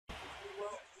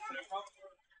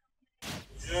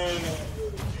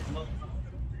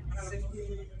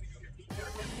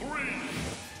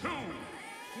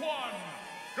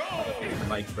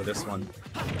Mike for this one.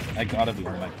 I gotta be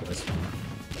on Mike for this one.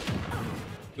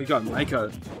 We got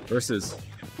Micah versus...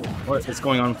 What is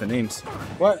going on with the names?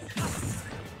 What?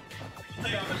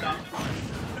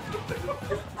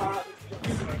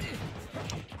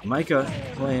 Micah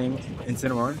playing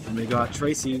Incineroar, and we got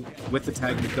Tracy with the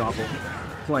tag McDoppel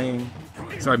playing...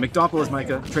 Sorry, McDoppel is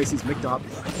Micah, Tracy's McDop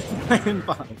playing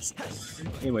Fox.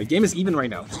 Anyway, game is even right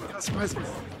now. Surprise me.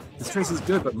 This Tracy's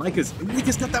good, but Micah's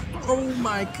got that... Oh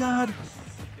my god!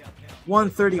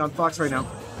 130 on Fox right now.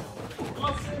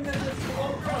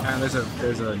 And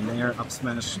there's a Nair up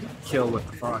smash kill with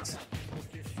the Fox.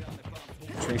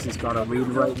 Tracy's got a lead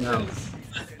right now.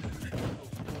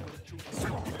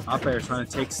 Up air trying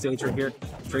to take stage right here.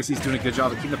 Tracy's doing a good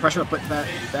job of keeping the pressure up, but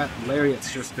that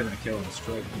lariat's just gonna kill him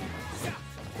straight.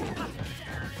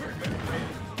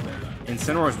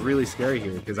 Incineroar is really scary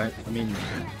here because I mean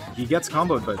he gets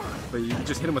comboed, but you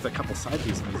just hit him with a couple side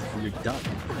pieces and you're done.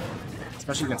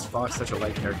 Especially against Fox, such a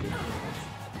light character.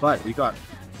 But we got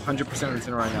 100%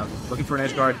 Incineroar right now. Looking for an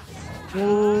edge guard.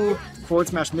 Oh, forward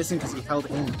smash missing because he held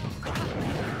in.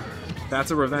 That's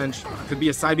a revenge. Could be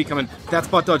a side B coming. That's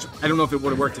bot dodge. I don't know if it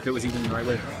would have worked if it was even the right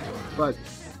way. But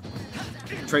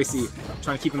Tracy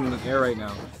trying to keep him in the air right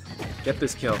now. Get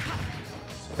this kill.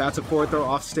 That's a forward throw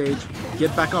off stage.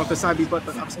 Get back on with the side B, but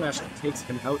the up smash takes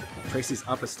him out. Tracy's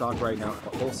up a stock right now.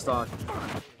 A whole stock.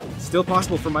 Still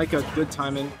possible for Micah. Good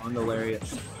timing on the lariat.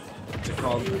 To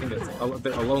call, I think it's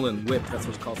a lowland whip. That's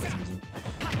what it's called for some reason.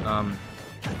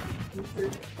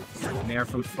 Nair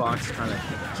from Fox trying to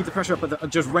keep the pressure up, but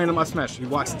just random up smash. He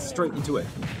walks straight into it.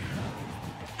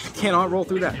 Cannot roll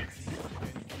through that.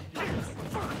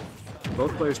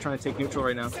 Both players trying to take neutral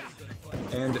right now.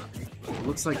 And it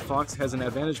looks like Fox has an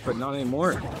advantage, but not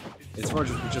anymore. It's far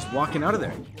just walking out of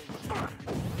there.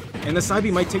 And the side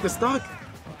B might take the stock.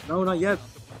 No, not yet.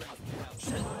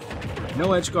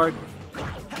 No edge guard.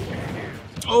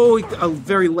 Oh, a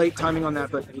very late timing on that,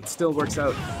 but it still works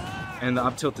out. And the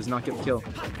up tilt does not get the kill.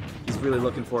 He's really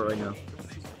looking for it right now.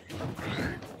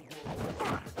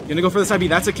 Gonna go for the side B.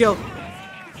 That's a kill.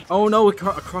 Oh no,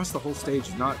 across the whole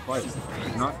stage. Not quite.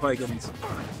 Not quite getting.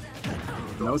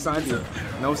 No side B.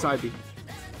 No side B.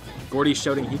 Gordy's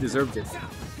shouting he deserved it.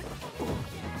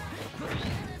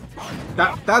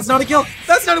 That's not a kill.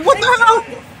 That's not. What the hell?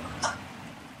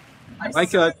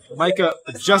 Micah,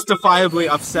 justifiably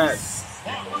upset.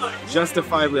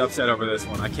 Justifiably upset over this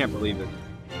one. I can't believe it.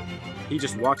 He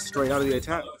just walked straight out of the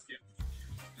attack.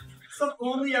 This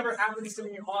only ever happens to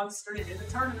me on stream in the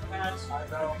tournament match. I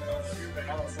know.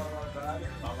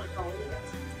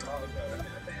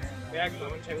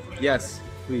 Yes,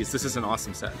 please. This is an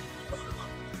awesome set.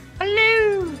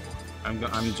 Hello.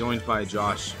 I'm joined by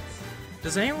Josh.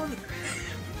 Does anyone?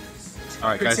 All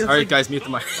right, guys. All right, guys. Mute the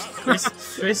mic.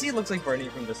 Tracy looks like Barney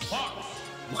from this.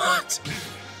 What?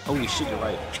 Holy shit! You're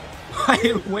right.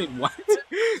 Wait, what?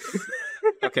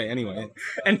 Okay, anyway.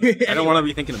 I don't want to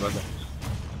be thinking about that.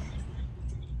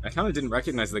 I kind of didn't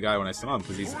recognize the guy when I saw him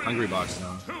because he's Hungry Box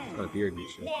now. He's got a beard and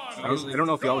shit. I don't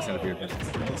know if he always had a beard, but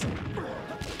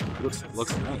he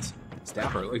looks nice. It's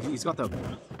dapper. Like, he's got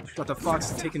the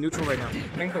Fox taking neutral right now. I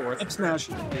think the worst up smash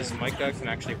is Micah can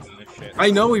actually win this shit.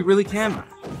 I know he really can.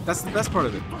 That's the best part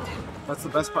of it. That's the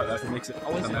best part. That's what makes it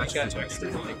always the match.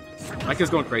 Micah Micah's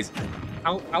going crazy.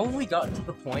 How have we gotten to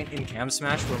the point in Cam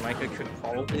Smash where Micah could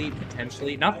probably,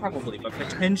 potentially, not probably, but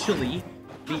potentially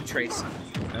beat Tracy?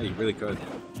 Yeah, he really could.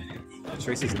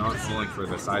 Tracy's not falling for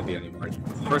the side B anymore.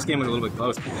 First game was a little bit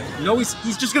close. No, he's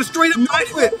just gonna straight up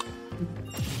knife it!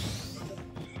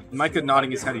 Micah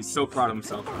nodding his head, he's so proud of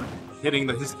himself. Hitting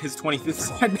his 25th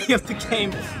side B of the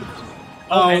game.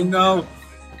 Oh no.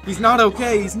 He's not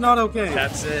okay, he's not okay.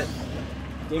 That's it.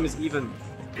 Game is even.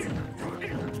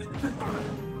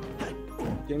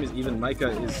 Game is even.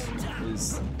 Micah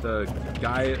is the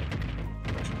guy.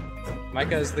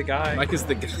 Micah is the guy. Micah's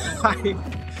the guy.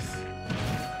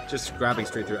 Just grabbing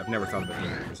straight through. I've never thought about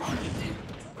it.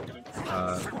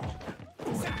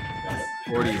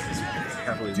 40 is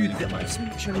heavily leading to Mike. The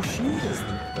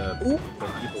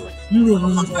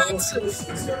people.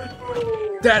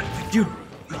 That dude,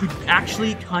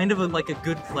 actually kind of like a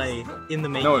good play in the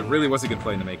making. No, it really was a good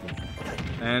play in the making.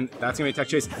 And that's gonna be Tech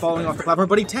Chase falling off the platform,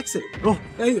 but he techs it. Oh,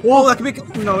 hey, whoa, that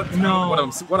could be no.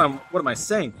 What am I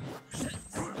saying?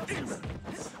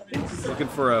 Looking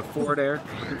for a forward air.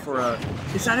 Looking for a.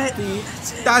 Is that it?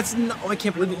 That's no. I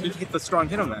can't believe he hit the strong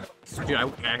hit on that. Dude, I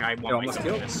want Mike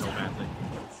to win this so badly.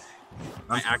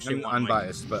 I'm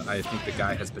unbiased, but I think the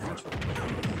guy has potential.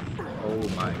 Oh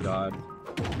my god.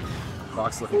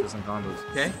 Fox looking for some combos.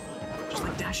 Okay. Just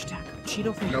like dash attack.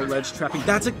 Cheeto finger. No ledge trapping.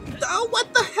 That's a... Oh,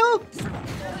 what the hell?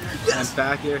 Yes! And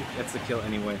back here gets the kill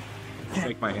anyway.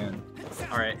 Shake my hand.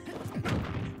 Alright.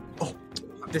 Oh,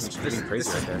 this is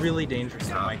right really dangerous.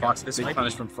 Fox, this big might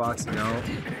punish be... from Fox. No.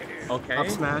 Okay. Up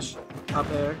smash. Up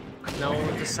air. No,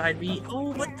 the side B.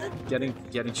 Oh, what the...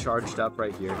 Getting charged up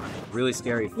right here. Really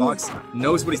scary. Fox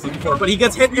knows what he's looking for, but he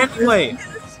gets hit anyway.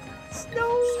 No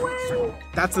way.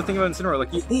 That's the thing about Incineroar.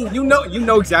 Like you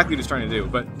know exactly what he's trying to do,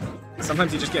 but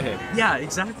sometimes you just get hit. Yeah,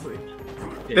 exactly.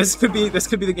 This could be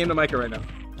the game to Micah right now,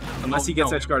 unless he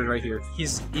gets edge guarded right here.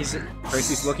 He's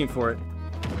Tracy's looking for it.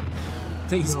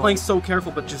 He's playing so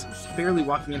careful, but just barely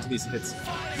walking into these hits.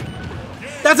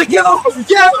 That's a kill!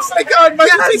 Yes! Oh my God!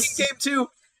 Micah taking game 2.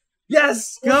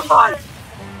 Yes! Come on!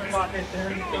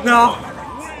 No!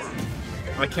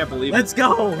 I can't believe it. Let's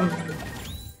go!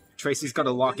 Tracy's got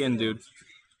to lock in, dude.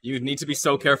 You need to be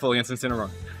so careful against Incineroar.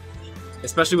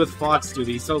 Especially with Fox, dude.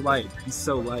 He's so light. He's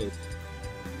so light.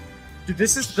 Dude,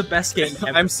 this is the best game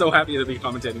ever. I'm so happy to be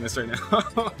commentating this right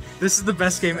now. This is the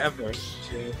best game ever.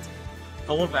 Shit.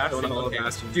 Hello,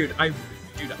 Bastion. Dude,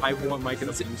 I want Micah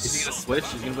to lose. Is he gonna switch?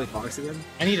 He's gonna play Fox again?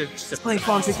 I need to just play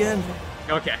Fox again.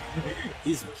 Okay.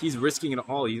 He's risking it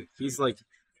all. He's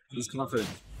confident.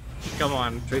 Come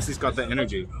on. Tracy's got the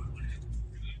energy.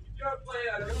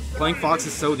 Playing Fox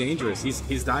is so dangerous.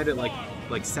 He's died at like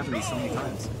 70 so many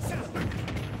times.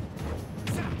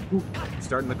 Ooh.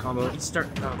 Starting the combo.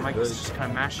 Micah's just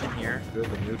kind of mashing here. Good,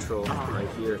 the neutral right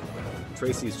here.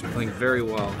 Tracy's playing very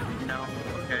well. No.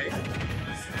 Okay.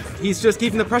 He's just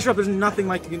keeping the pressure up. There's nothing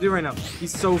Micah can do right now.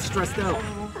 He's so stressed out.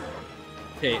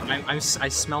 Okay, I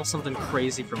smell something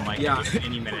crazy from Micah. Yeah.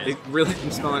 Any minute. I've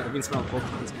been smelling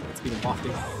both. It's been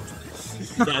wafting.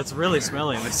 Yeah, it's really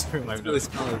smelly in this room. It's really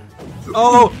smelly.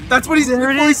 Oh, that's what he's in.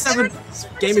 47.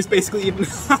 Game is basically even.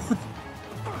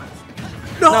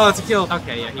 No, it's a kill.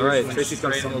 Okay, yeah. Alright, Tracy's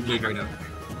got a solid lead right now.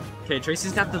 Okay,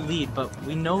 Tracy's got the lead, but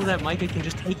we know that Micah can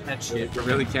just take that shit. You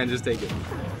really can just take it.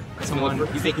 Come on.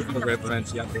 He's looking for the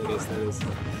revenge. Yeah, there it is.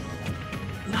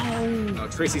 No,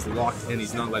 Tracy's locked in.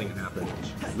 He's not letting it happen.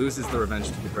 Loses the revenge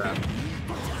to the grab.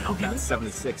 Okay. That's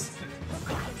 76.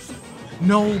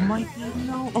 No, Micah,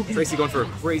 no. Okay. Tracy going for a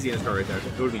crazy edge guard right there. It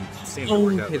would have been insane to Oh,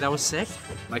 work out. okay, that was sick.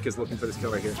 Micah's looking for this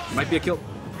kill right here. Might be a kill.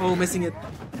 Oh, missing it.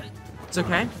 It's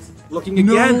okay. Looking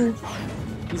again.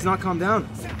 He's not calmed down.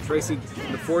 Tracy,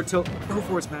 the forward tilt. No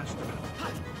forward smash.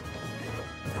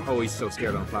 Oh, he's so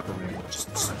scared on the platform there.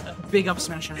 Just a big up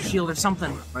smash on a shield or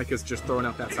something. Micah's just throwing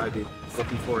out that side beat.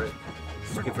 Looking for it.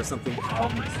 Looking for something.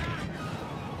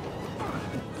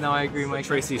 No, I agree, Mike.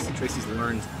 Tracy's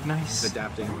learned. Nice. He's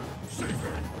adapting.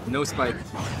 No spike.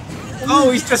 Oh,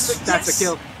 he's just... That's a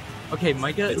kill. Okay,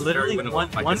 Micah It's literally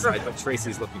one side, but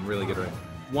Tracy's looking really good right now.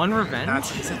 One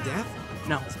revenge. Is that death?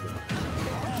 No.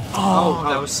 Oh,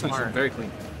 that was clean, smart. Very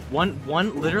clean.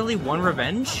 Literally one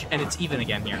revenge, and it's even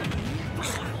again here.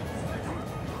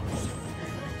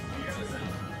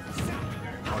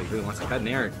 Oh, he really wants to cut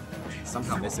Nair.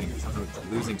 Somehow missing. Somehow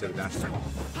losing to the dash attack.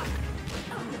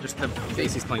 Just the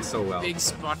Tracy's playing so well. big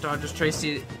spot dodges.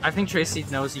 Tracy, I think Tracy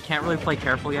knows you can't really play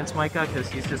careful against Micah because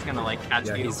he's just gonna like catch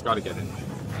you. Yeah, he's got to get in.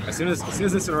 As soon as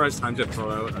Incineroar has time to throw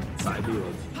out a side B,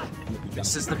 like,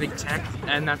 This is the big tech,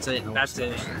 and that's it. No, That's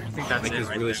it. I think that's Mike it is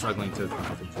right really there. struggling to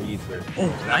breathe here. Oh,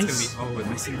 That's nice. gonna be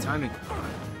missing timing.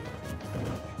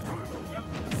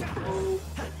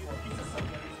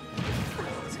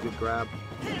 It's a good grab.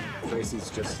 Tracy's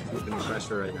just keeping the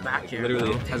pressure right now. Back Like, here,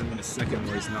 literally, though. it hasn't been a second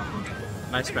where he's not on.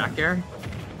 Nice back air.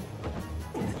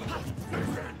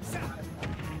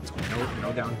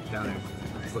 No down air.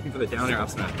 He's looking for the down air up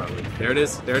smash probably. There it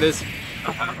is. There it is.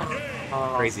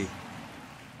 Crazy.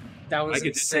 That was I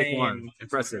could just take one. insane.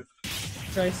 Impressive.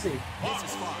 Tracy.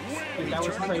 Dude, that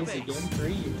was crazy. Game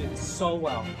 3, you did so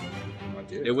well.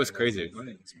 It was crazy.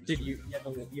 Did you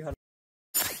had